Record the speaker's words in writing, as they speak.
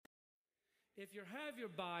If you have your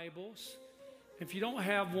Bibles, if you don't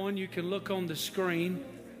have one, you can look on the screen.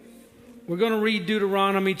 We're going to read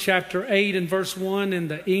Deuteronomy chapter 8 and verse 1 in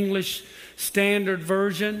the English Standard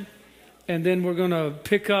Version. And then we're going to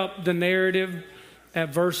pick up the narrative at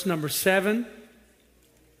verse number 7.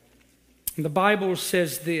 The Bible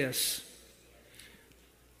says this: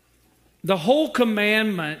 "The whole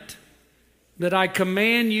commandment that I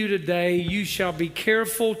command you today, you shall be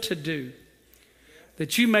careful to do,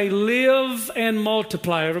 that you may live and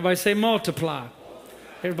multiply." Everybody say multiply.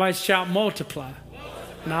 Everybody shout multiply.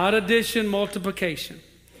 Not addition, multiplication.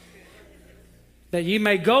 "That you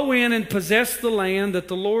may go in and possess the land that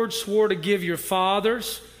the Lord swore to give your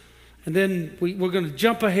fathers." And then we're going to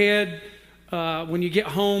jump ahead. When you get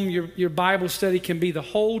home, your Bible study can be the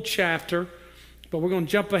whole chapter. But we're going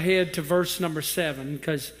to jump ahead to verse number 7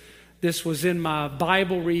 because this was in my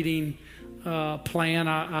Bible reading plan.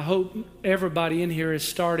 I hope everybody in here has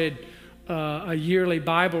started a yearly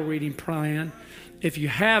Bible reading plan. If you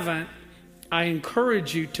haven't, I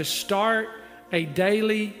encourage you to start a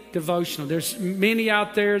daily devotional. There's many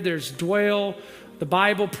out there. There's Dwell, the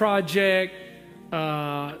Bible Project,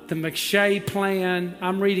 the McShay plan.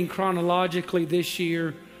 I'm reading chronologically this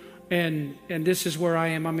year, and this is where I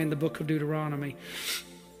am. I'm in the book of Deuteronomy.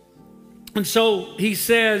 And so he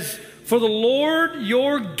says, "For the Lord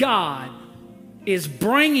your God is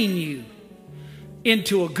bringing you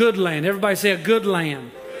into a good land." Everybody say a good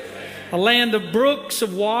land. "A land of brooks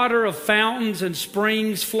of water, of fountains and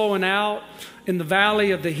springs flowing out in the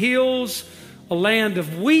valley of the hills. A land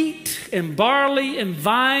of wheat and barley and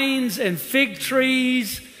vines and fig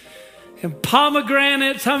trees and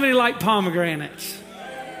pomegranates." How many like pomegranates?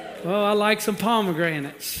 Oh, I like some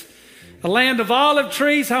pomegranates. "A land of olive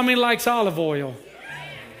trees." How many likes olive oil?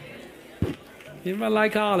 Anybody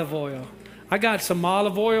like olive oil? I got some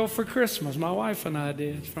olive oil for Christmas. My wife and I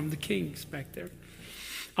did, from the Kings back there.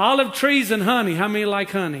 "Olive trees and honey." How many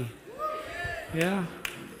like honey? Yeah,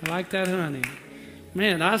 I like that honey.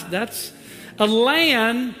 Man, that's a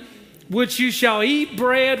land which you shall eat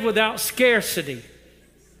bread without scarcity,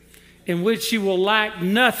 in which you will lack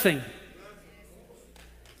nothing.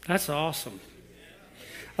 That's awesome.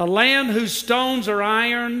 "A land whose stones are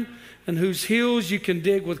iron and whose hills you can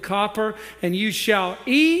dig with copper, and you shall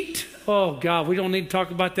eat." Oh God, we don't need to talk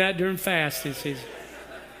about that during fasting season.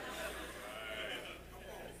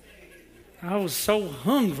 I was so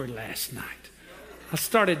hungry last night. I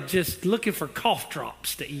started just looking for cough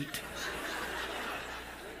drops to eat.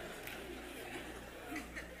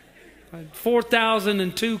 I had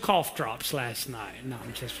 4,002 cough drops last night. No,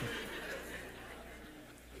 I'm just...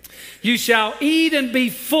 "You shall eat and be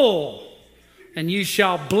full, and you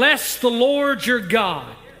shall bless the Lord your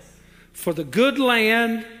God for the good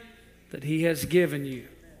land that he has given you."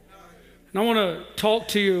 And I want to talk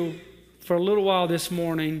to you for a little while this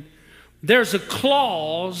morning. There's a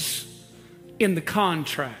clause in the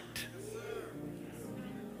contract.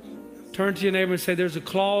 Turn to your neighbor and say, "There's a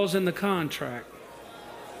clause in the contract."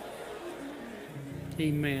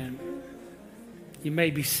 Amen. You may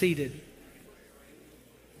be seated.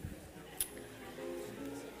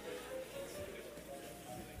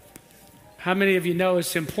 How many of you know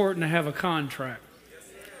it's important to have a contract?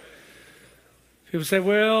 People say,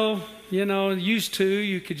 "Well, you know, used to,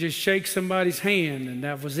 you could just shake somebody's hand and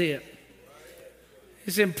that was it."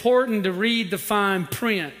 It's important to read the fine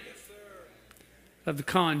print of the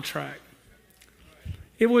contract.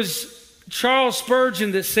 It was Charles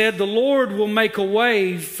Spurgeon that said, "The Lord will make a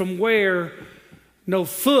way from where no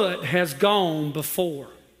foot has gone before.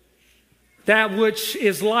 That which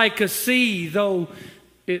is like a sea, though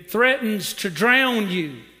it threatens to drown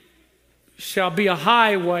you, shall be a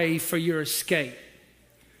highway for your escape."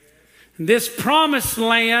 And this promised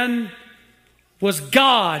land was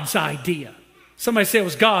God's idea. Somebody say it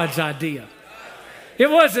was God's idea. It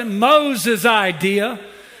wasn't Moses' idea.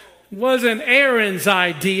 It wasn't Aaron's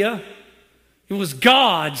idea. It was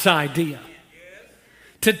God's idea.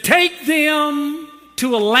 To take them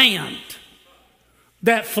to a land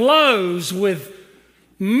that flows with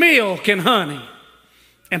milk and honey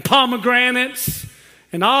and pomegranates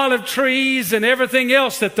and olive trees and everything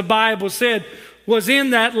else that the Bible said was in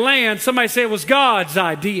that land. Somebody say it was God's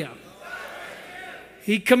idea.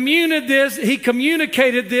 He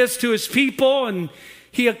communicated this to his people, and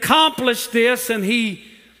he accomplished this, and he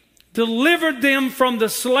delivered them from the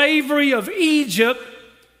slavery of Egypt,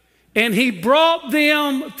 and he brought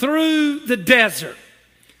them through the desert.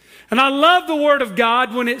 And I love the word of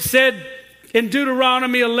God when it said in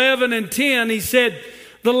Deuteronomy 11 and 10, he said,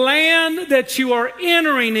 "The land that you are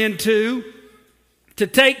entering into to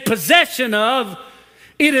take possession of,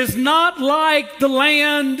 it is not like the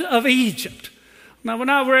land of Egypt." Now, when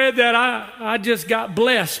I read that, I just got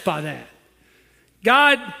blessed by that.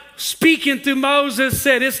 God, speaking through Moses,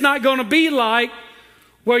 said it's not going to be like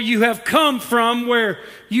where you have come from, where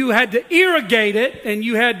you had to irrigate it and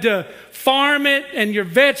you had to farm it and your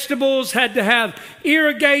vegetables had to have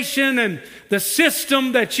irrigation and the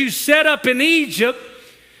system that you set up in Egypt.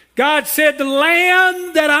 God said, the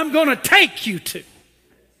land that I'm going to take you to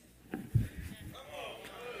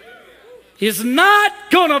is not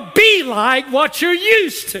going to be like what you're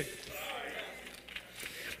used to.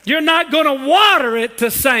 You're not going to water it the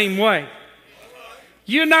same way.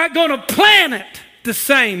 You're not going to plant it the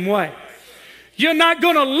same way. You're not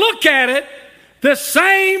going to look at it the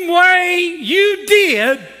same way you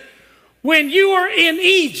did when you were in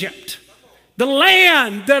Egypt. The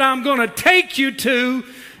land that I'm going to take you to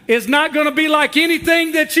is not going to be like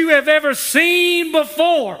anything that you have ever seen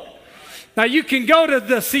before. Now, you can go to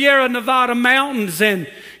the Sierra Nevada mountains and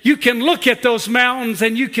you can look at those mountains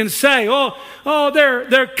and you can say,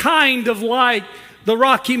 they're kind of like the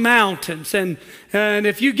Rocky Mountains. And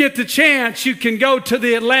if you get the chance, you can go to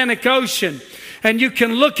the Atlantic Ocean and you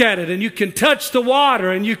can look at it and you can touch the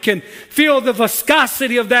water and you can feel the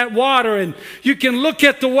viscosity of that water and you can look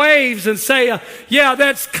at the waves and say, yeah,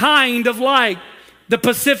 that's kind of like the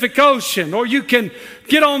Pacific Ocean. Or you can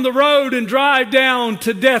get on the road and drive down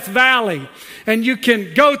to Death Valley and you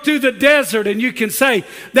can go through the desert and you can say,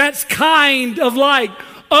 that's kind of like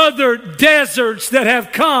other deserts that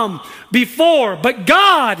have come before. But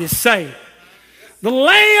God is saying, the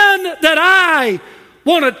land that I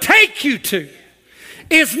want to take you to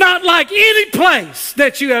is not like any place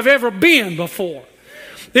that you have ever been before.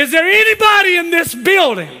 Is there anybody in this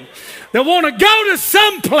building that want to go to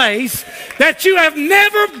some place that you have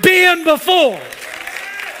never been before?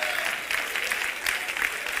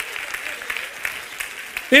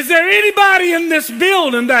 Is there anybody in this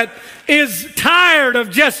building that is tired of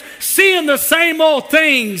just seeing the same old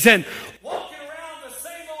things and walking around the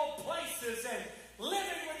same old places and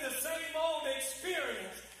living with the same old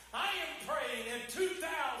experience? I am praying in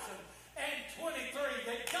 2023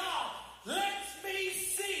 that God lets me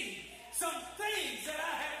see some things that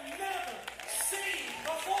I have never seen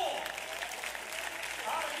before. I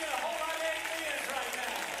ought to get a whole lot of amens right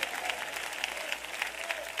now.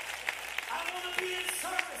 I want to be in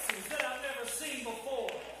services that I've never seen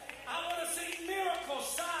before. I want to see miracles,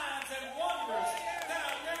 signs, and wonders that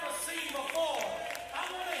I've never seen before. I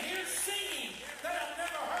want to hear singing that I've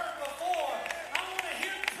never heard before. I want to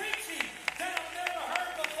hear preaching that I've never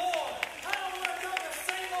heard before. I don't want to go to the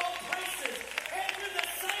same old places and do the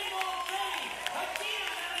same old thing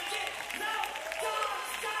again and again. No,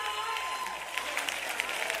 God's got a land.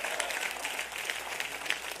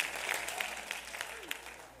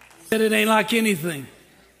 Said it ain't like anything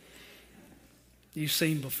you've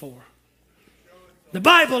seen before. The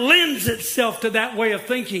Bible lends itself to that way of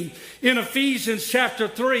thinking. In Ephesians chapter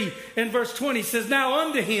 3 and verse 20 says, now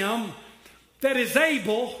unto him that is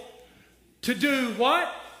able to do what?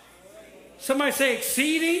 Somebody say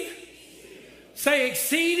exceeding. Say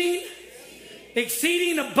exceeding.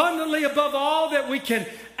 Exceeding abundantly above all that we can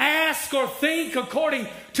ask or think, according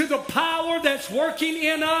to the power that's working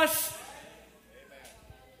in us.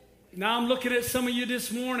 Now I'm looking at some of you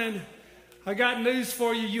this morning. I got news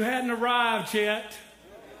for you. You hadn't arrived yet.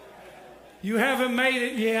 You haven't made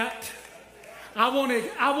it yet. I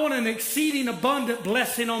want an exceeding abundant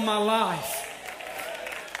blessing on my life.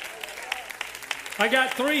 I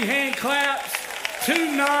got 3 hand claps,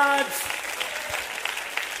 2 nods.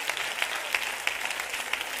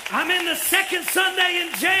 I'm in the second Sunday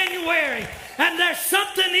in January, and there's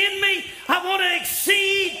something in me I want to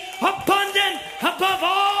exceed abundant above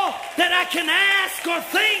all that I can ask or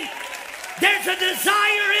think. There's a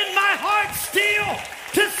desire in my heart still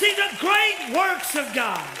to see the great works of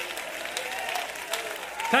God.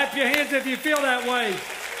 Clap your hands if you feel that way.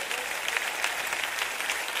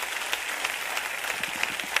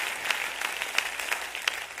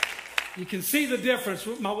 You can see the difference.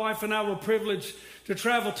 My wife and I were privileged to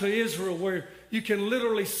travel to Israel, where you can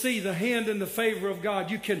literally see the hand and the favor of God.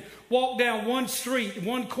 You can walk down one street,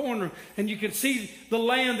 one corner, and you can see the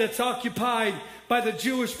land that's occupied by the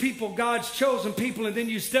Jewish people, God's chosen people, and then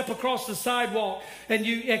you step across the sidewalk and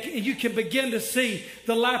you can begin to see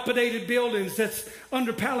the dilapidated buildings that's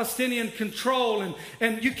under Palestinian control,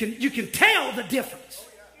 and you can tell the difference.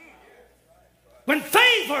 When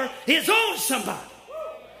favor is on somebody,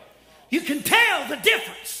 you can tell the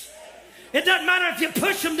difference. It doesn't matter if you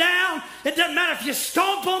push them down. It doesn't matter if you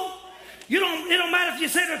stomp them. It don't matter if you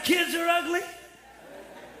say their kids are ugly.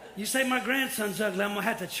 You say my grandson's ugly, I'm going to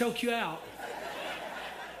have to choke you out.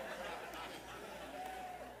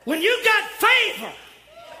 When you got favor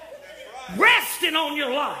resting on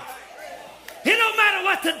your life, it don't matter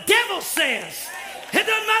what the devil says. It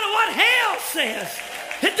doesn't matter what hell says.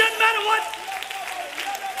 It doesn't matter what...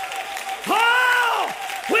 Oh,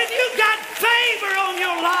 when you got favor on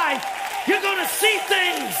your life, you're going to see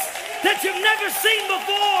things that you've never seen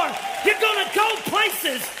before. You're going to go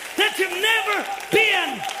places that you've never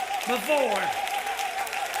been before.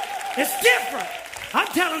 It's different. I'm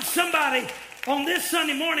telling somebody on this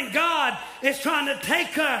Sunday morning, God is trying to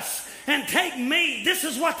take us and take me. This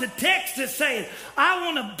is what the text is saying. I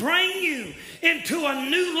want to bring you into a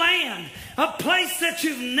new land, a place that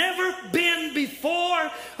you've never been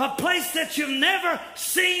before, a place that you've never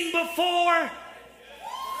seen before.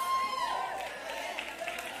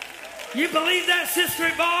 You believe that, Sister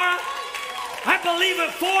Ibarra? I believe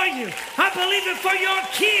it for you. I believe it for your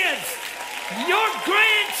kids, your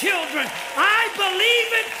grandchildren. I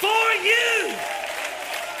believe it for you.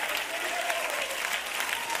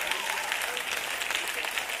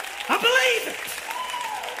 I believe it.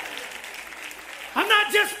 I'm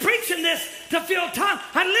not just preaching this to fill time.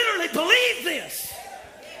 I literally believe this.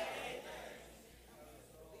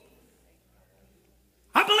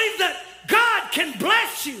 I believe that God can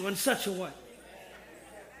bless you in such a way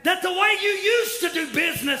that the way you used to do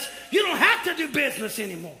business, you don't have to do business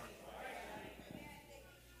anymore.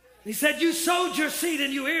 He said, you sowed your seed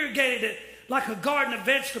and you irrigated it like a garden of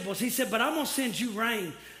vegetables. He said, but I'm going to send you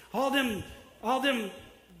rain. All them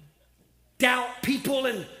doubt people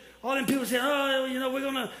and all them people say, oh, you know, we're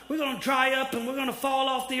gonna dry up and we're gonna fall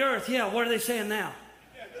off the earth. Yeah, what are they saying now?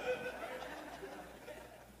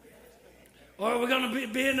 Or we're gonna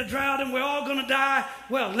be in a drought and we're all gonna die.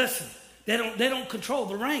 Well, listen, they don't control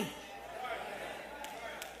the rain.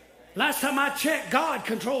 Last time I checked, God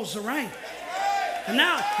controls the rain. And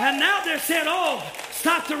now they're saying, oh,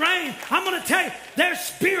 stop the rain. I'm gonna tell you, there's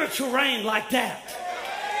spiritual rain like that.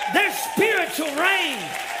 There's spiritual rain.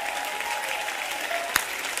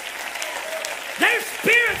 There's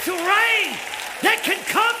spiritual rain that can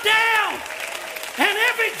come down, and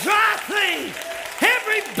every dry thing,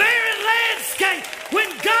 every barren landscape, when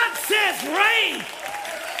God says rain,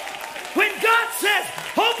 when God says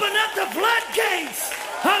open up the floodgates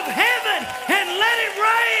of heaven and let it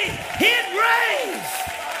rain, it rains.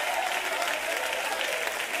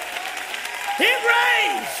 It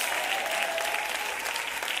rains.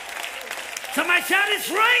 Somebody shout, it's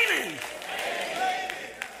raining.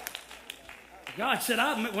 God said,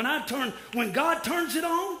 when God turns it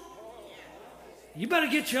on, you better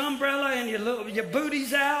get your umbrella and your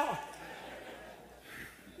booties out.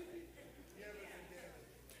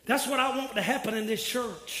 That's what I want to happen in this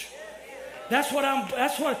church. That's what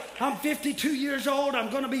I'm 52 years old. I'm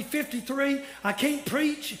going to be 53. I can't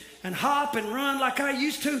preach and hop and run like I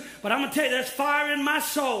used to, but I'm going to tell you, there's fire in my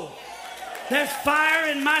soul. There's fire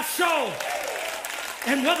in my soul.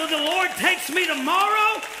 And whether the Lord takes me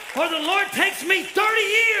tomorrow or the Lord takes me 30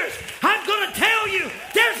 years, I'm going to tell you,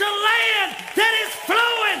 there's a land that is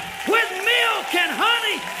flowing with milk and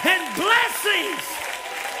honey and blessings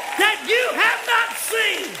that you have not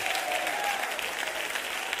seen.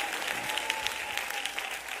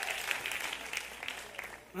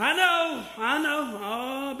 I know.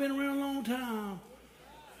 Oh, I've been around a long time.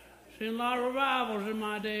 Seen a lot of revivals in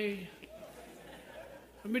my day.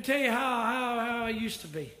 Let me tell you how I used to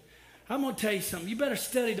be. I'm going to tell you something. You better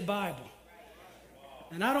study the Bible.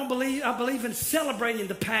 And I believe in celebrating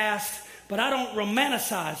the past, but I don't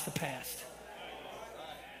romanticize the past.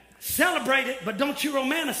 Celebrate it, but don't you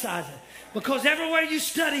romanticize it. Because everywhere you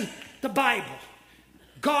study the Bible,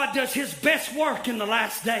 God does his best work in the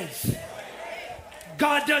last days.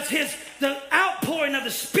 God does the outpouring of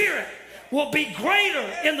the Spirit will be greater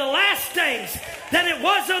in the last days than it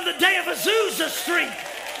was on the day of Azusa Street.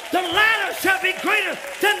 The latter shall be greater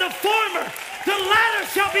than the former. The latter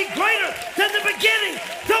shall be greater than the beginning.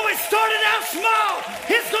 Though it started out small,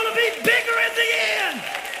 it's going to be bigger in the end.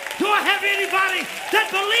 Do I have anybody that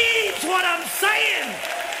believes what I'm saying?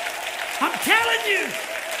 I'm telling you,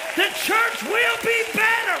 the church will be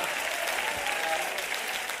better.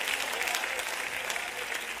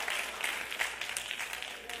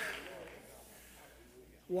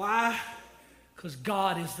 Why? Because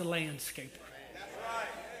God is the landscaper.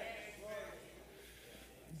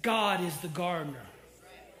 God is the gardener.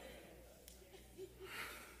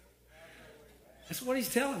 That's what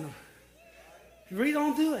he's telling them. Read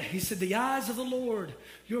on through it. He said, the eyes of the Lord,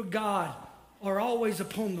 your God, are always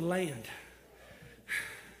upon the land.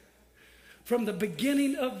 From the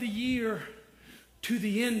beginning of the year to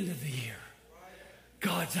the end of the year,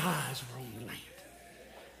 God's eyes were on the land.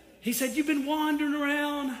 He said, you've been wandering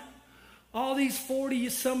around all these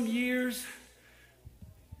 40-some years,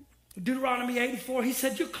 Deuteronomy 8:4, he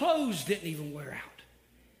said, your clothes didn't even wear out.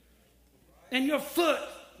 And your foot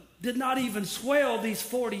did not even swell these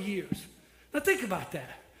 40 years. Now think about that.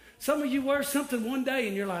 Some of you wear something one day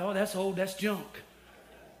and you're like, oh, that's old, that's junk.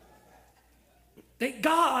 That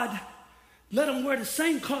God let them wear the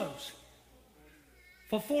same clothes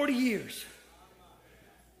for 40 years.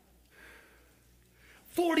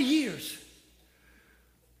 40 years.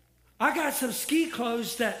 I got some ski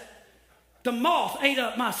clothes that the moth ate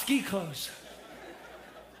up my ski clothes.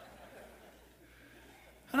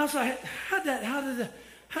 And I was like, how did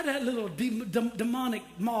that little demonic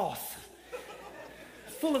moth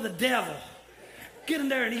full of the devil get in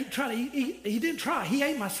there and he didn't try. He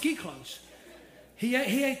ate my ski clothes. He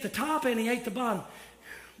ate the top and he ate the bottom.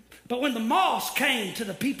 But when the moths came to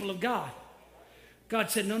the people of God, God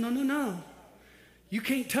said, no. You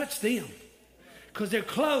can't touch them because their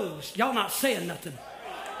clothes, y'all not saying nothing.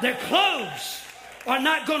 Their clothes are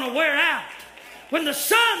not going to wear out. When the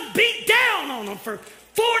sun beat down on them for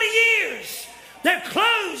 40 years, their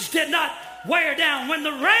clothes did not wear down. When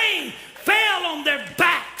the rain fell on their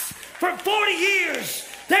backs for 40 years,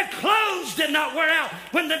 their clothes did not wear out.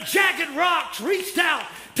 When the jagged rocks reached out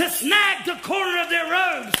to snag the corner of their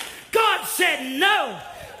robes, God said, no,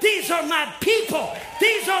 these are my people.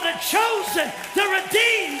 These are the chosen, the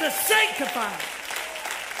redeemed, the sanctified.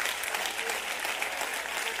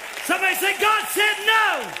 Somebody say, God said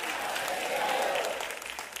no.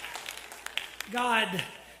 God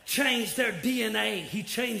changed their DNA. He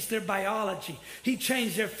changed their biology. He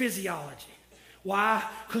changed their physiology. Why?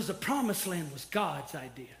 Because the promised land was God's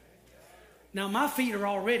idea. Now my feet are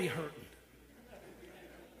already hurting.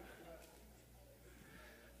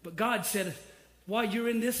 But God said, while you're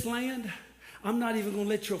in this land, I'm not even going to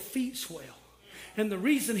let your feet swell. And the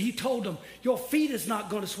reason he told them, your feet is not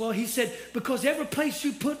going to swell, he said, because every place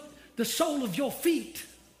you put the sole of your feet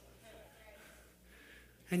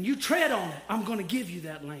and you tread on it, I'm going to give you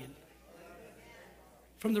that land.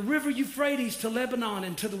 From the river Euphrates to Lebanon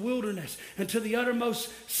and to the wilderness and to the uttermost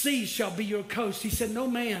seas shall be your coast. He said, no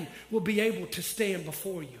man will be able to stand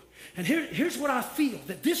before you. And here's what I feel,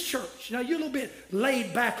 that this church, now you're a little bit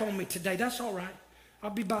laid back on me today. That's all right.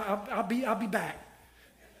 I'll be back.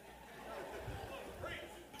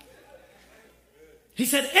 He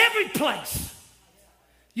said, every place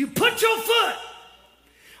you put your foot,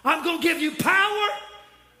 I'm going to give you power.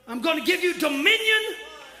 I'm going to give you dominion.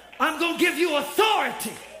 I'm going to give you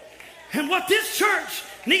authority. And what this church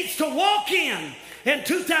needs to walk in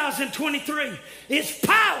 2023 is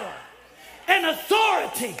power and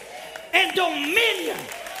authority and dominion.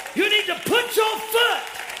 You need to put your foot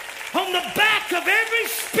on the back of every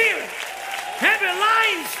spirit, every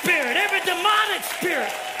lying spirit, every demonic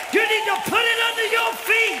spirit. You need to put it under your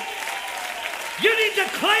feet. You need to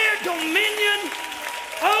declare dominion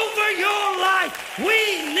over your life.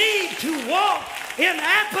 We need to walk in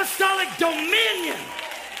apostolic dominion.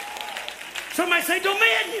 Somebody say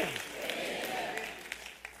dominion.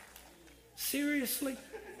 Seriously?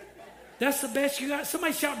 That's the best you got?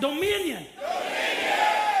 Somebody shout dominion. Dominion.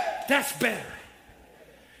 That's better.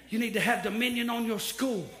 You need to have dominion on your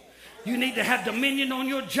school. You need to have dominion on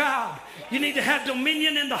your job. You need to have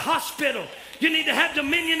dominion in the hospital. You need to have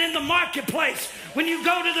dominion in the marketplace. When you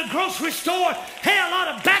go to the grocery store, hell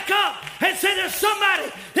ought to back up and say there's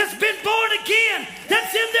somebody that's been born again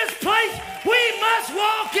that's in this place. We must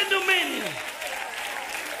walk in dominion.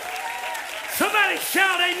 Somebody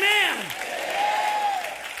shout amen.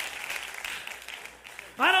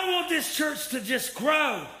 I don't want this church to just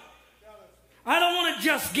grow. I don't want to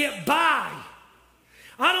just get by.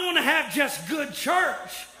 I don't want to have just good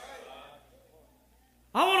church.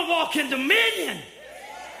 I want to walk in dominion.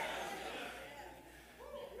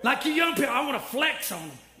 Like you young people, I want to flex on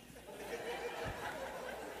them.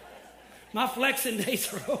 My flexing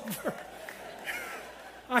days are over.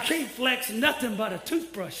 I can't flex nothing but a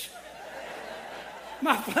toothbrush.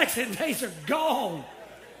 My flexing days are gone.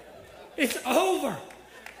 It's over.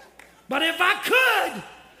 But if I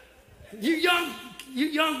could, you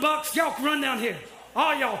young bucks, y'all can run down here.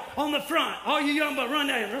 All y'all on the front. All you young bucks, run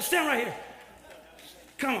down here. Stand right here.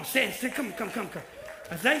 Come on, stand. Come.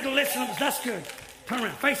 If they ain't gonna listen to us, that's good. Turn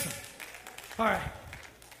around, face them. All right.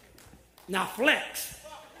 Now flex.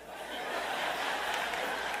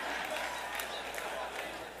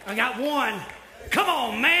 I got one. Come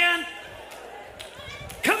on, man.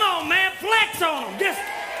 Come on, man. Flex on them. Just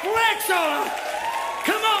flex on them.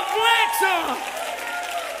 Come on, flex on them.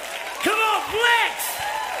 Come on, flex.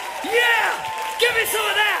 Yeah. Give me some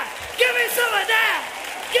of that. Give me some of that.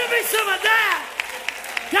 Give me some of that.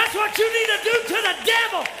 That's what you need to do to the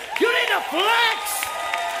devil. You need to flex.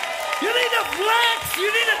 You need to flex. You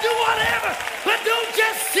need to do whatever. But don't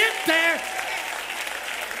just sit there.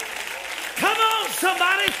 Come on,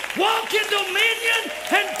 somebody. Walk in dominion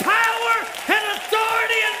and power and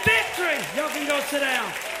authority and victory. Y'all can go sit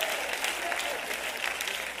down.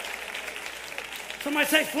 Somebody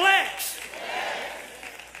say flex.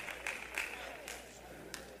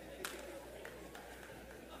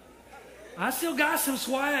 I still got some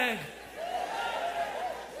swag.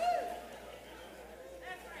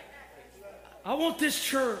 I want this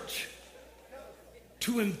church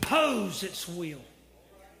to impose its will.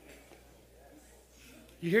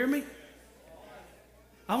 You hear me?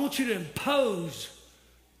 I want you to impose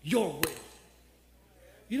your will.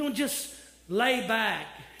 You don't just lay back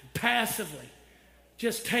passively.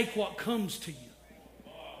 Just take what comes to you.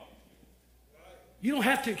 You don't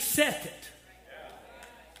have to accept it.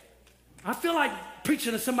 I feel like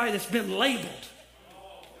preaching to somebody that's been labeled.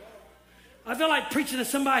 I feel like preaching to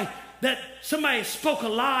somebody that somebody spoke a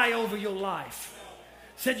lie over your life.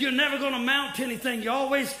 Said you're never going to amount to anything. You're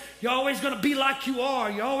always going to be like you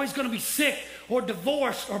are. You're always going to be sick or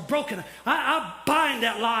divorced or broken. I bind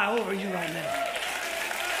that lie over you right now.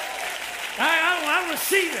 I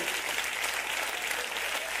receive it.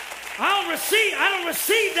 I don't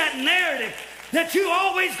receive that narrative that you're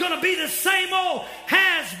always going to be the same old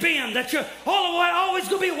has-been, that you're always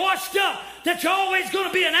going to be washed up, that you're always going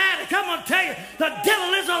to be an addict. I'm going to tell you, the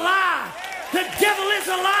devil is a lie. The devil is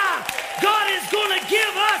a lie. God is going to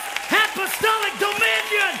give us apostolic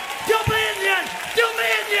dominion, dominion,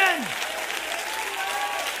 dominion.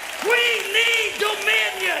 We need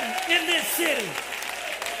dominion in this city.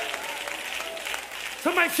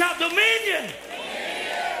 Somebody shout dominion.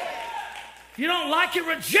 If you don't like it,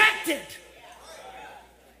 reject it.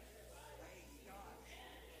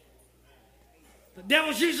 The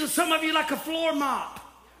devil's using some of you like a floor mop.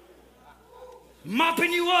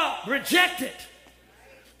 Mopping you up. Reject it.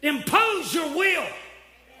 Impose your will.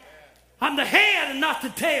 I'm the head and not the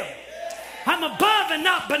tail. I'm above and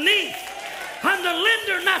not beneath. I'm the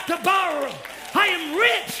lender, not the borrower. I am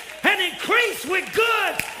rich and increase with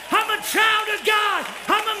good. I'm a child of God.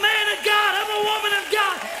 I'm a man of God. I'm a woman of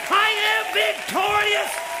God. I am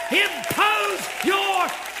victorious. Impose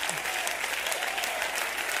your...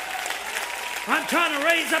 I'm trying to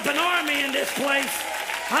raise up an army in this place.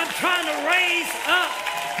 I'm trying to raise up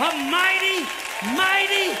a mighty,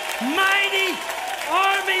 mighty, mighty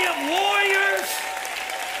army of warriors.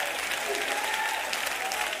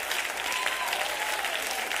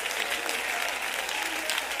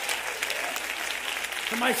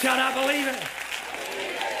 Somebody shout, I believe it.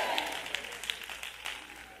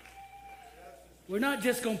 We're not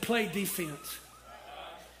just going to play defense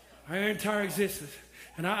our entire existence.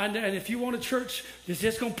 And if you want a church that's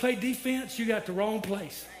just going to play defense, you got the wrong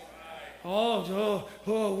place.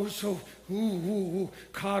 We're so,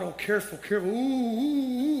 coddle, careful.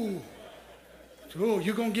 Oh,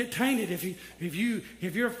 you're going to get tainted if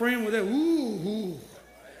you're a friend with that.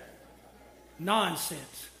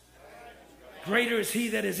 Nonsense. Greater is he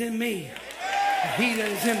that is in me than he that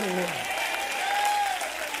is in the world.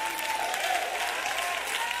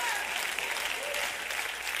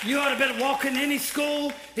 You ought to be walking any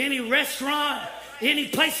school, any restaurant, any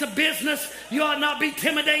place of business. You ought not be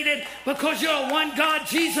intimidated because you're a one God,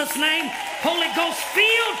 Jesus name, Holy Ghost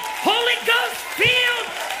filled,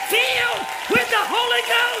 filled with the Holy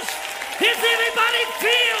Ghost. Is anybody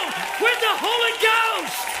filled with the Holy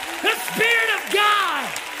Ghost? The Spirit of God.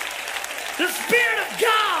 The Spirit of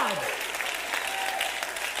God.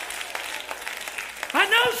 I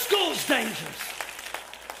know school's dangerous.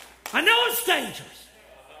 I know it's dangerous.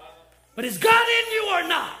 But is God in you or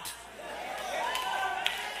not?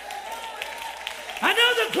 I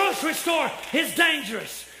know the grocery store is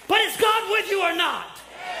dangerous. But is God with you or not?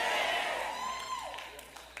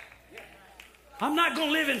 I'm not going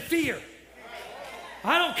to live in fear.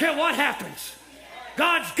 I don't care what happens.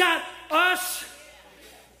 God's got us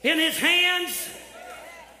in his hands.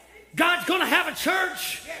 God's going to have a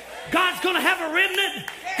church. God's going to have a remnant.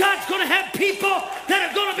 God's going to have people that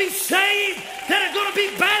are going to be saved, that are going to be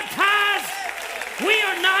baptized. We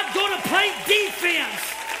are not going to play defense.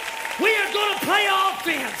 We are going to play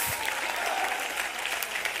offense.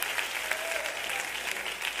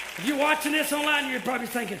 If you're watching this online, you're probably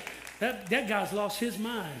thinking, that guy's lost his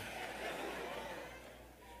mind.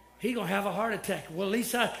 He's going to have a heart attack. Well, at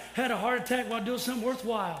least I had a heart attack while doing something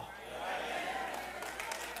worthwhile.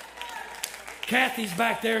 Kathy's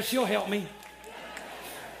back there. She'll help me.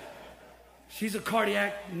 She's a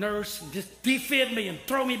cardiac nurse. Just defib me and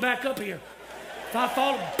throw me back up here. If I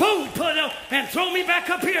fall, boom, put it up and throw me back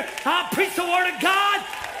up here. I'll preach the word of God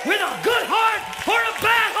with a good heart or a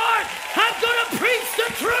bad heart, I'm going to preach the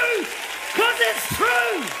truth because it's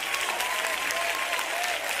true.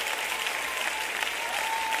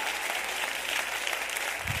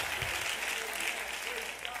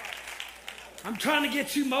 I'm trying to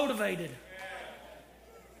get you motivated.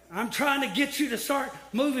 I'm trying to get you to start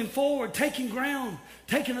moving forward, taking ground,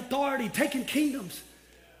 taking authority, taking kingdoms.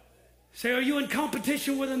 Say, are you in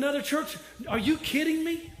competition with another church? Are you kidding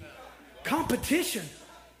me? Competition?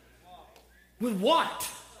 With what?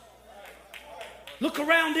 Look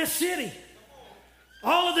around this city.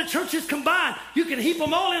 All of the churches combined, you can heap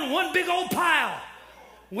them all in one big old pile.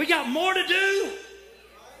 We got more to do.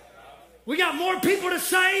 We got more people to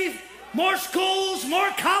save, more schools, more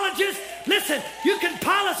colleges. Listen, you can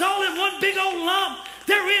pile us all in one big old lump.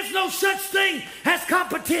 There is no such thing as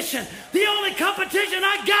competition. The only competition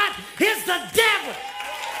I got is the devil.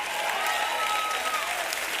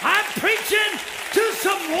 I'm preaching to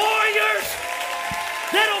some warriors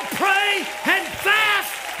that'll pray and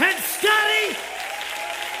fast and study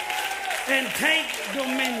and take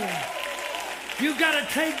dominion. You got to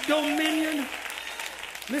take dominion.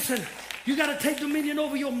 Listen, you got to take dominion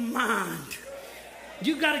over your mind.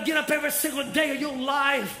 You got to get up every single day of your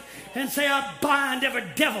life and say, I bind every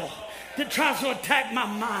devil that tries to attack my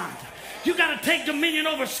mind. You got to take dominion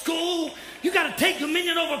over school. You got to take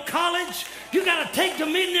dominion over college. You got to take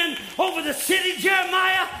dominion over the city,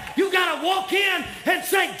 Jeremiah. You got to walk in and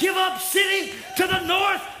say, give up city to the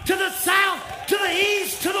north, to the south, to the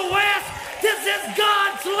east, to the west. This is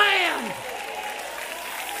God's land.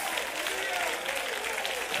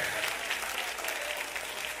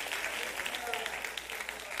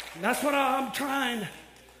 And that's what I'm trying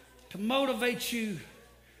to motivate you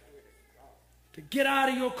to get out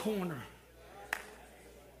of your corner.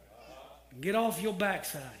 Get off your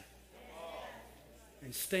backside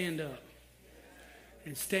and stand up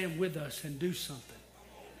and stand with us and do something.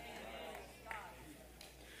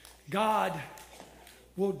 God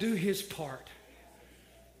will do his part.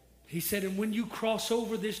 He said, and when you cross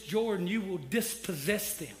over this Jordan, you will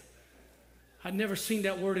dispossess them. I'd never seen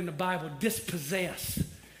that word in the Bible, dispossess.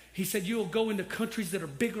 He said, you will go into countries that are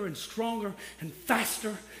bigger and stronger and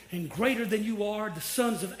faster and greater than you are, the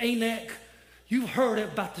sons of Anak. You've heard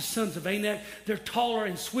about the sons of Anak. They're taller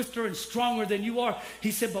and swifter and stronger than you are.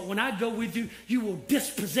 He said, but when I go with you, you will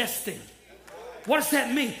dispossess them. What does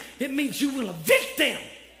that mean? It means you will evict them.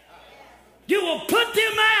 You will put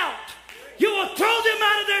them out. You will throw them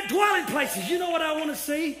out of their dwelling places. You know what I want to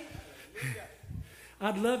see?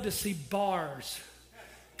 I'd love to see bars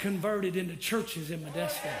converted into churches in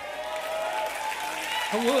Modesto.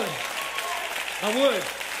 I would.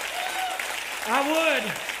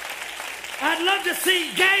 I'd love to see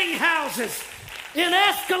gang houses in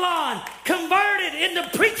Escalon converted into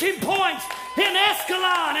preaching points in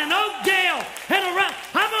Escalon and Oakdale and around.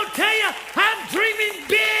 I'm going to tell you, I'm dreaming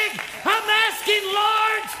big. I'm asking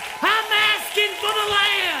large. I'm asking for the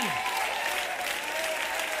land.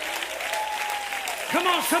 Come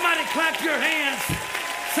on, somebody clap your hands.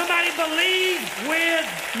 Somebody believe with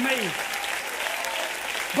me.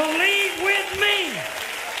 Believe with me.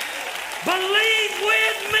 Believe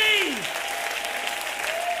with me.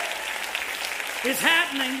 It's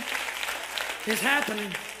happening. It's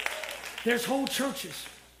happening. There's whole churches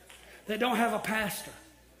that don't have a pastor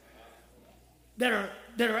that are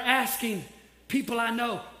asking people I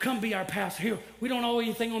know, come be our pastor. Here, we don't owe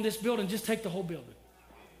anything on this building. Just take the whole building.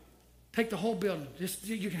 Take the whole building. Just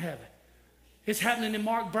you can have it. It's happening in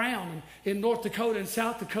Mark Brown in North Dakota and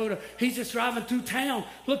South Dakota. He's just driving through town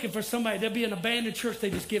looking for somebody. There'll be an abandoned church. They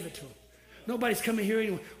just give it to him. Nobody's coming here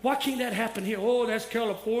anyway. Why can't that happen here? Oh, that's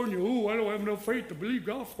California. Oh, I don't have no faith to believe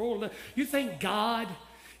God for all that. You think God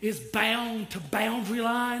is bound to boundary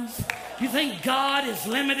lines? You think God is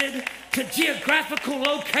limited to geographical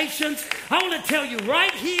locations? I want to tell you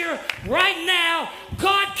right here, right now,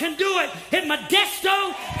 God can do it in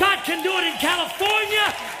Modesto. God can do it in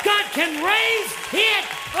California. God can raise it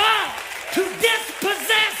up to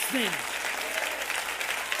dispossess them.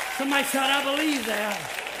 Somebody said, I believe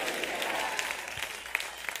that.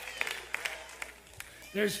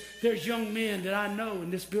 There's young men that I know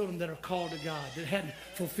in this building that are called to God, that hadn't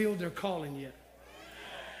fulfilled their calling yet.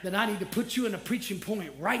 That I need to put you in a preaching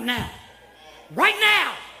point right now,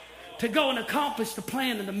 to go and accomplish the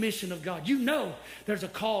plan and the mission of God. You know there's a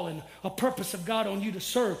call and a purpose of God on you to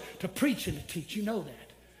serve, to preach and to teach. You know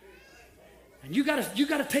that. And you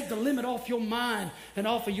gotta take the limit off your mind and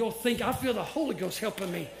off of your thinking. I feel the Holy Ghost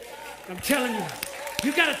helping me. I'm telling you,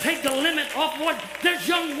 you got to take the limit off what. There's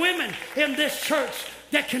young women in this church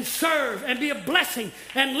that can serve and be a blessing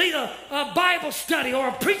and lead a Bible study or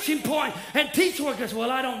a preaching point and teach workers.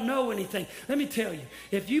 Well, I don't know anything. Let me tell you,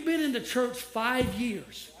 if you've been in the church 5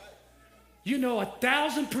 years, you know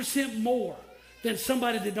 1,000% more than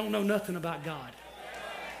somebody that don't know nothing about God.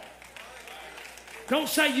 Don't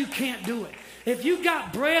say you can't do it. If you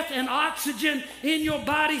got breath and oxygen in your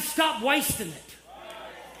body, stop wasting it.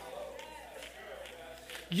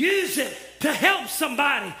 Use it to help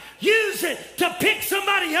somebody. Use it to pick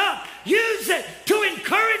somebody up. Use it to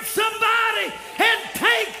encourage somebody and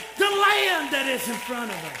take the land that is in front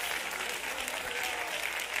of us.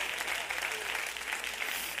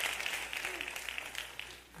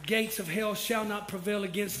 Gates of hell shall not prevail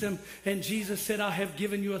against them. And Jesus said, I have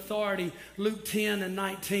given you authority. Luke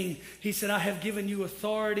 10:19. He said, I have given you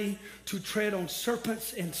authority to tread on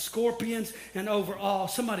serpents and scorpions and over all.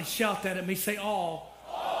 Somebody shout that at me. Say all.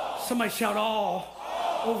 All. Somebody shout all.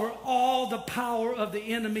 All. Over all the power of the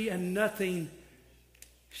enemy, and nothing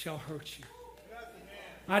shall hurt you.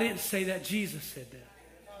 I didn't say that. Jesus said that.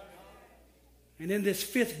 And in this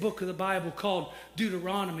 5th book of the Bible called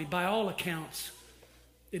Deuteronomy, by all accounts,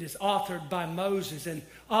 it is authored by Moses, and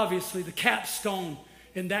obviously the capstone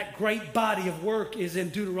in that great body of work is in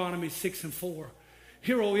Deuteronomy 6:4.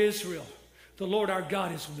 Hear, O Israel, the Lord our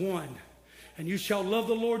God is one, and you shall love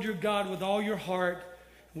the Lord your God with all your heart,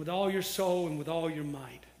 and with all your soul, and with all your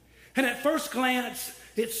might. And at first glance,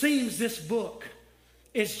 it seems this book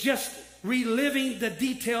is just reliving the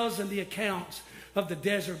details and the accounts of the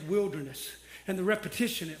desert wilderness. And the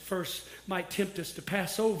repetition at first might tempt us to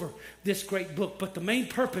pass over this great book. But the main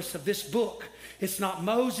purpose of this book, it's not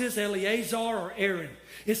Moses, Eleazar, or Aaron.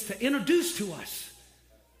 It's to introduce to us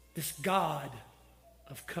this God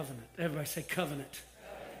of covenant. Everybody say covenant.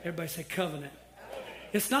 Everybody say covenant.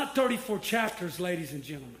 It's not 34 chapters, ladies and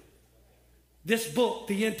gentlemen. This book,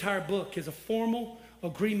 the entire book, is a formal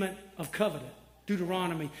agreement of covenant.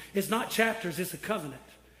 Deuteronomy. It's not chapters, it's a covenant.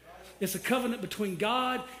 It's a covenant between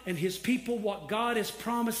God and his people, what God is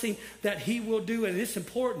promising that he will do. And it's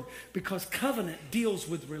important because covenant deals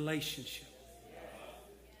with relationship.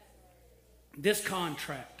 This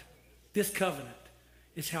contract, this covenant,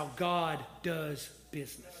 is how God does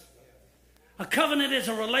business. A covenant is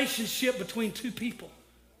a relationship between two people.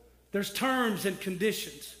 There's terms and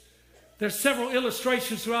conditions. There's several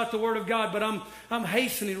illustrations throughout the Word of God, but I'm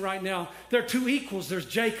hastening right now. There are two equals. There's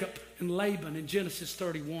Jacob and Laban in Genesis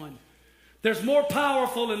 31. There's more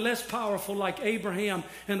powerful and less powerful, like Abraham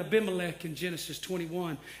and Abimelech in Genesis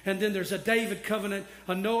 21. And then there's a David covenant.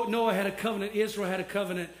 Noah had a covenant. Israel had a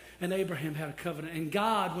covenant. And Abraham had a covenant. And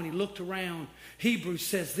God, when he looked around, Hebrews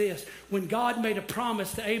says this. When God made a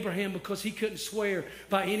promise to Abraham because he couldn't swear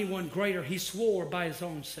by anyone greater, he swore by his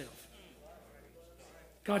own self.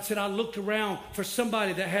 God said, I looked around for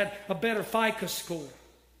somebody that had a better FICO score.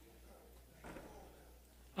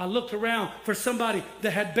 I looked around for somebody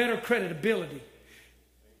that had better creditability.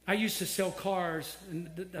 I used to sell cars, and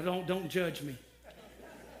don't judge me.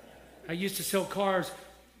 I used to sell cars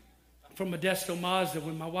from Modesto Mazda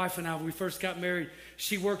when my wife and I, when we first got married.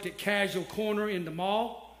 She worked at Casual Corner in the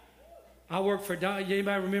mall. I worked for,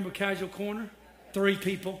 anybody remember Casual Corner? 3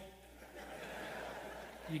 people.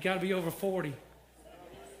 You got to be over 40.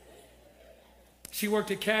 She worked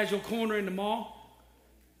at Casual Corner in the mall.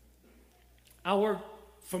 I worked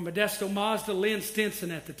for Modesto Mazda, Lynn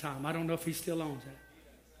Stinson at the time. I don't know if he still owns that.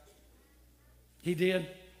 He did.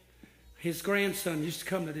 His grandson used to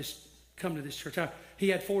come to this church. He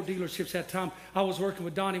had 4 dealerships at the time. I was working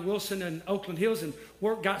with Donnie Wilson in Oakland Hills, and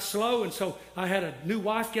work got slow, and so I had a new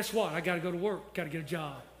wife. Guess what? I got to go to work. Got to get a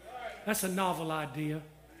job. That's a novel idea.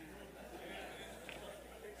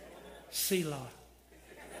 Selah.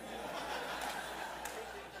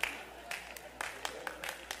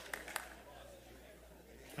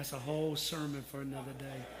 That's a whole sermon for another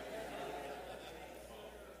day.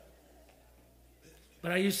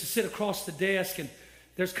 But I used to sit across the desk, and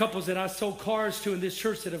there's couples that I sold cars to in this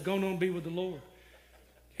church that have gone on to be with the Lord.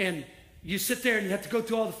 And you sit there and you have to go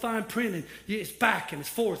through all the fine print, and it's back and it's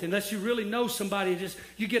forth. Unless you really know somebody,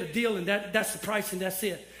 you get a deal and that's the price and that's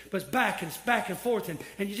it. But it's back and forth,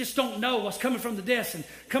 and you just don't know what's coming from the desk and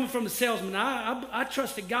coming from the salesman. I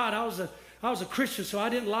trusted God. I was a Christian, so I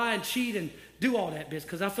didn't lie and cheat and do all that business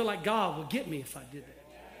because I feel like God would get me if I did that.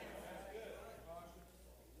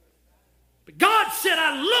 But God said,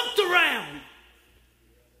 I looked around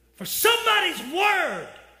for somebody's word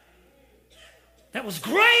that was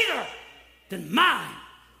greater than mine.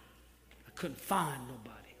 I couldn't find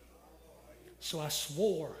nobody. So I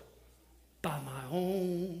swore by my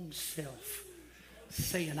own self,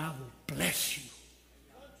 saying, I will bless you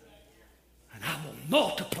and I will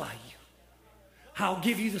multiply you. I'll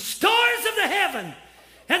give you the stars of the heaven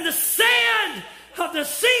and the sand of the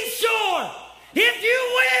seashore. If you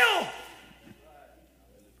will,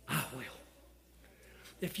 I will.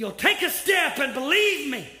 If you'll take a step and believe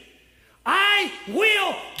me, I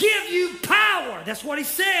will give you power. That's what he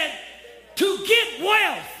said. To get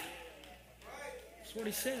wealth. That's what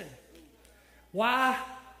he said. Why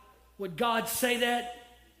would God say that?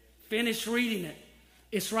 Finish reading it.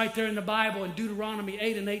 It's right there in the Bible in Deuteronomy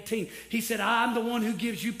 8 and 18. He said, I'm the one who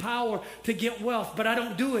gives you power to get wealth, but I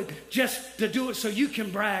don't do it just to do it so you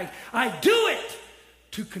can brag. I do it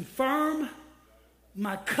to confirm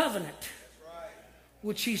my covenant,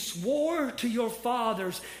 which he swore to your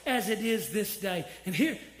fathers as it is this day. And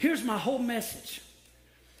here's my whole message.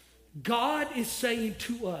 God is saying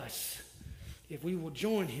to us, if we will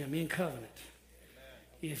join him in covenant,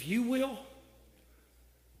 if you will,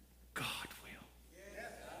 God will.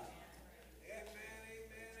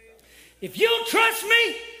 If you'll trust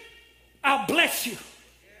me, I'll bless you.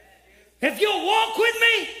 If you'll walk with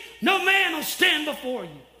me, no man will stand before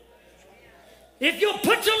you. If you'll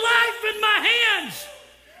put your life in my hands,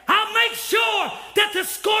 I'll make sure that the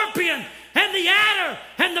scorpion and the adder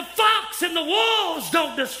and the fox and the wolves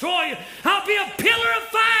don't destroy you. I'll be a pillar of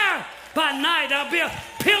fire by night. I'll be a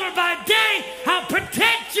pillar by day. I'll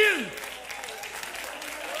protect you.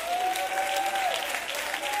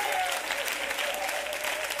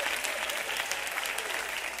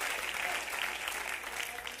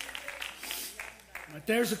 But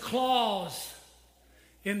there's a clause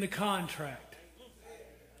in the contract.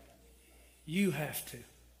 You have to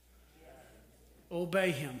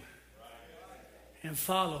obey him and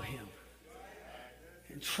follow him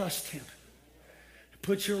and trust him.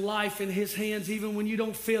 Put your life in his hands even when you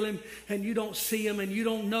don't feel him and you don't see him and you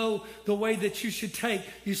don't know the way that you should take.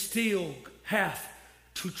 You still have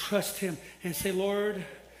to trust him and say, Lord,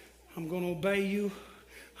 I'm going to obey you.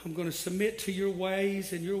 I'm going to submit to your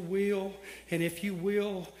ways and your will. And if you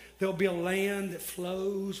will, there'll be a land that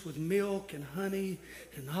flows with milk and honey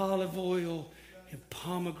and olive oil and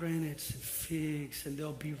pomegranates and figs. And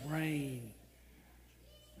there'll be rain.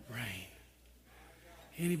 Rain.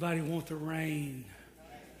 Anybody want the rain?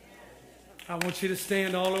 I want you to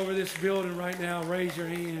stand all over this building right now. Raise your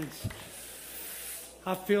hands.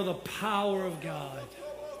 I feel the power of God.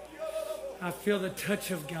 I feel the touch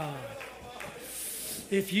of God.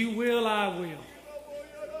 If you will, I will.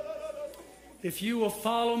 If you will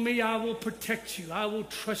follow me, I will protect you. I will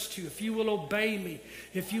trust you. If you will obey me,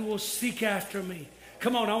 if you will seek after me.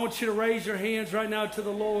 Come on, I want you to raise your hands right now to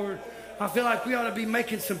the Lord. I feel like we ought to be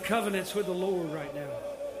making some covenants with the Lord right now.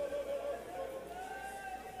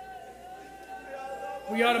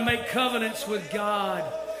 We ought to make covenants with God.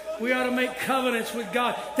 We ought to make covenants with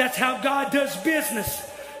God. That's how God does business.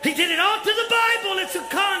 He did it all through the Bible. It's a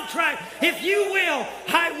contract. If you will,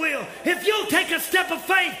 I will. If you'll take a step of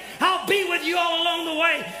faith, I'll be with you all along the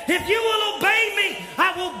way. If you will obey me,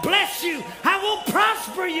 I will bless you. I will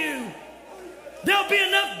prosper you. There'll be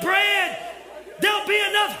enough bread. There'll be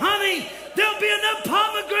enough honey. There'll be enough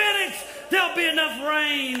pomegranates. There'll be enough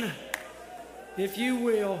rain. If you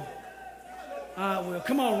will, I will.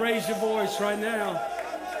 Come on, raise your voice right now.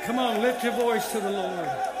 Come on, lift your voice to the Lord.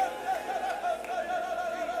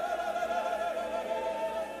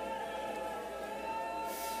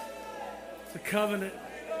 It's a covenant.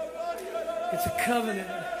 It's a covenant.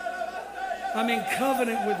 I'm in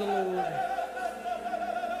covenant with the Lord.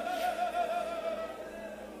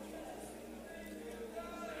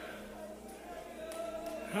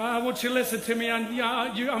 I want you to listen to me. I'm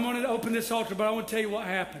going to open this altar, but I want to tell you what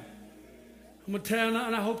happened. I'm going to tell you,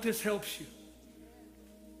 and I hope this helps you.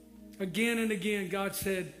 Again and again, God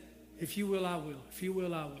said, if you will, I will. If you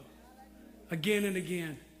will, I will. Again and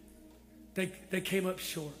again, they came up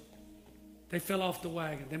short. They fell off the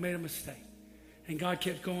wagon. They made a mistake. And God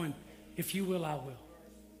kept going, if you will, I will.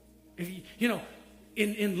 If you,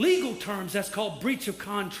 in legal terms, that's called breach of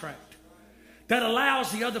contract. That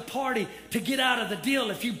allows the other party to get out of the deal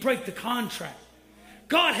if you break the contract.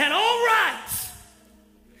 God had all rights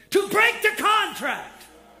to break the contract.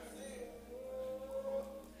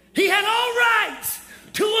 He had all rights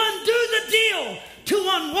to undo the deal, to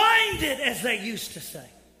unwind it, as they used to say.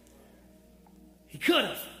 He could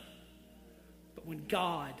have. But when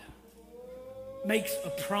God makes a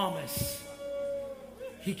promise,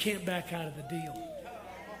 he can't back out of the deal.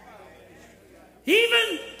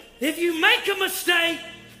 Even if you make a mistake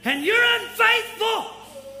and you're unfaithful,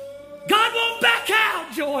 God won't back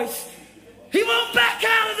out, Joyce. He won't back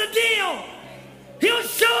out of the deal. He'll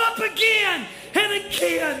show up again and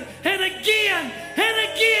again and again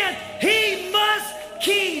and again. He must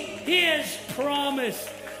keep his promise.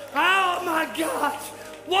 Oh my God.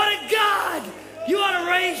 What a God. You ought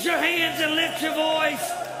to raise your hands and lift your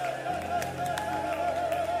voice.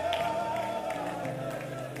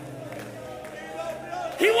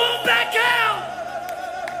 He won't back out.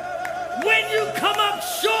 When you come up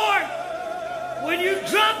short, when you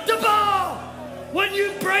drop the ball, when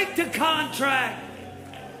you break the contract,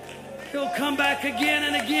 He'll come back again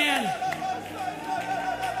and again,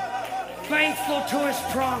 faithful to His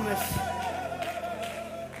promise.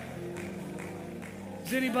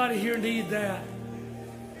 Does anybody here need that?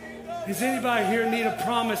 Does anybody here need a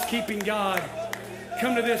promise-keeping God?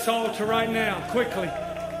 Come to this altar right now, quickly.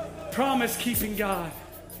 Promise-keeping God.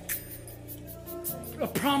 A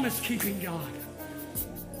promise-keeping God.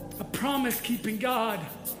 A promise-keeping God.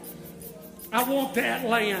 I want that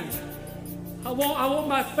land. I want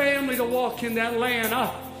my family to walk in that land.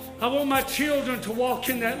 I want my children to walk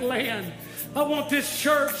in that land. I want this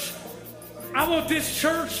church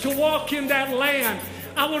to walk in that land.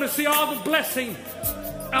 I want to see all the blessing.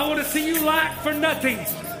 I want to see you lack for nothing.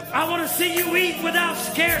 I want to see you eat without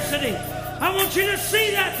scarcity. I want you to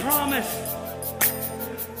see that promise.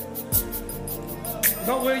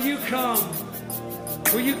 But will you come?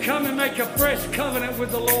 Will you come and make a fresh covenant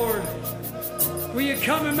with the Lord? Will you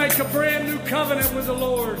come and make a brand new covenant with the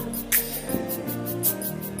Lord?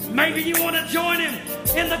 Maybe you want to join Him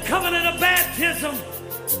in the covenant of baptism.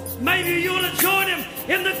 Maybe you want to join Him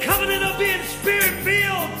in the covenant of being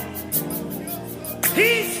Spirit-filled.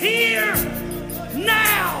 He's here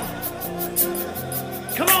now.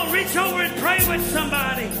 Come on, reach over and pray with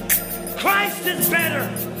somebody. Christ is better.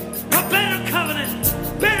 A better covenant.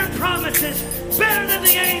 Better promises. Better than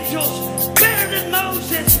the angels. Better than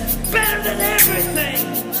Moses. Better than everything.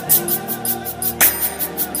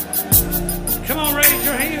 Come on, raise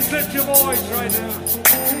your hands, lift your voice right now.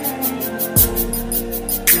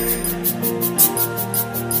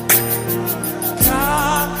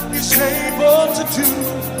 God is able to do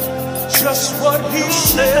just what He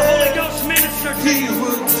said the Holy Ghost minister to He you.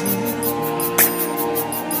 would do.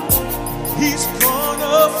 He's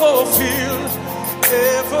gonna fulfill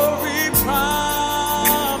every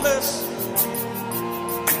promise.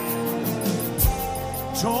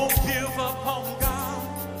 Don't give up on God,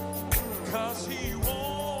 'cause He won't.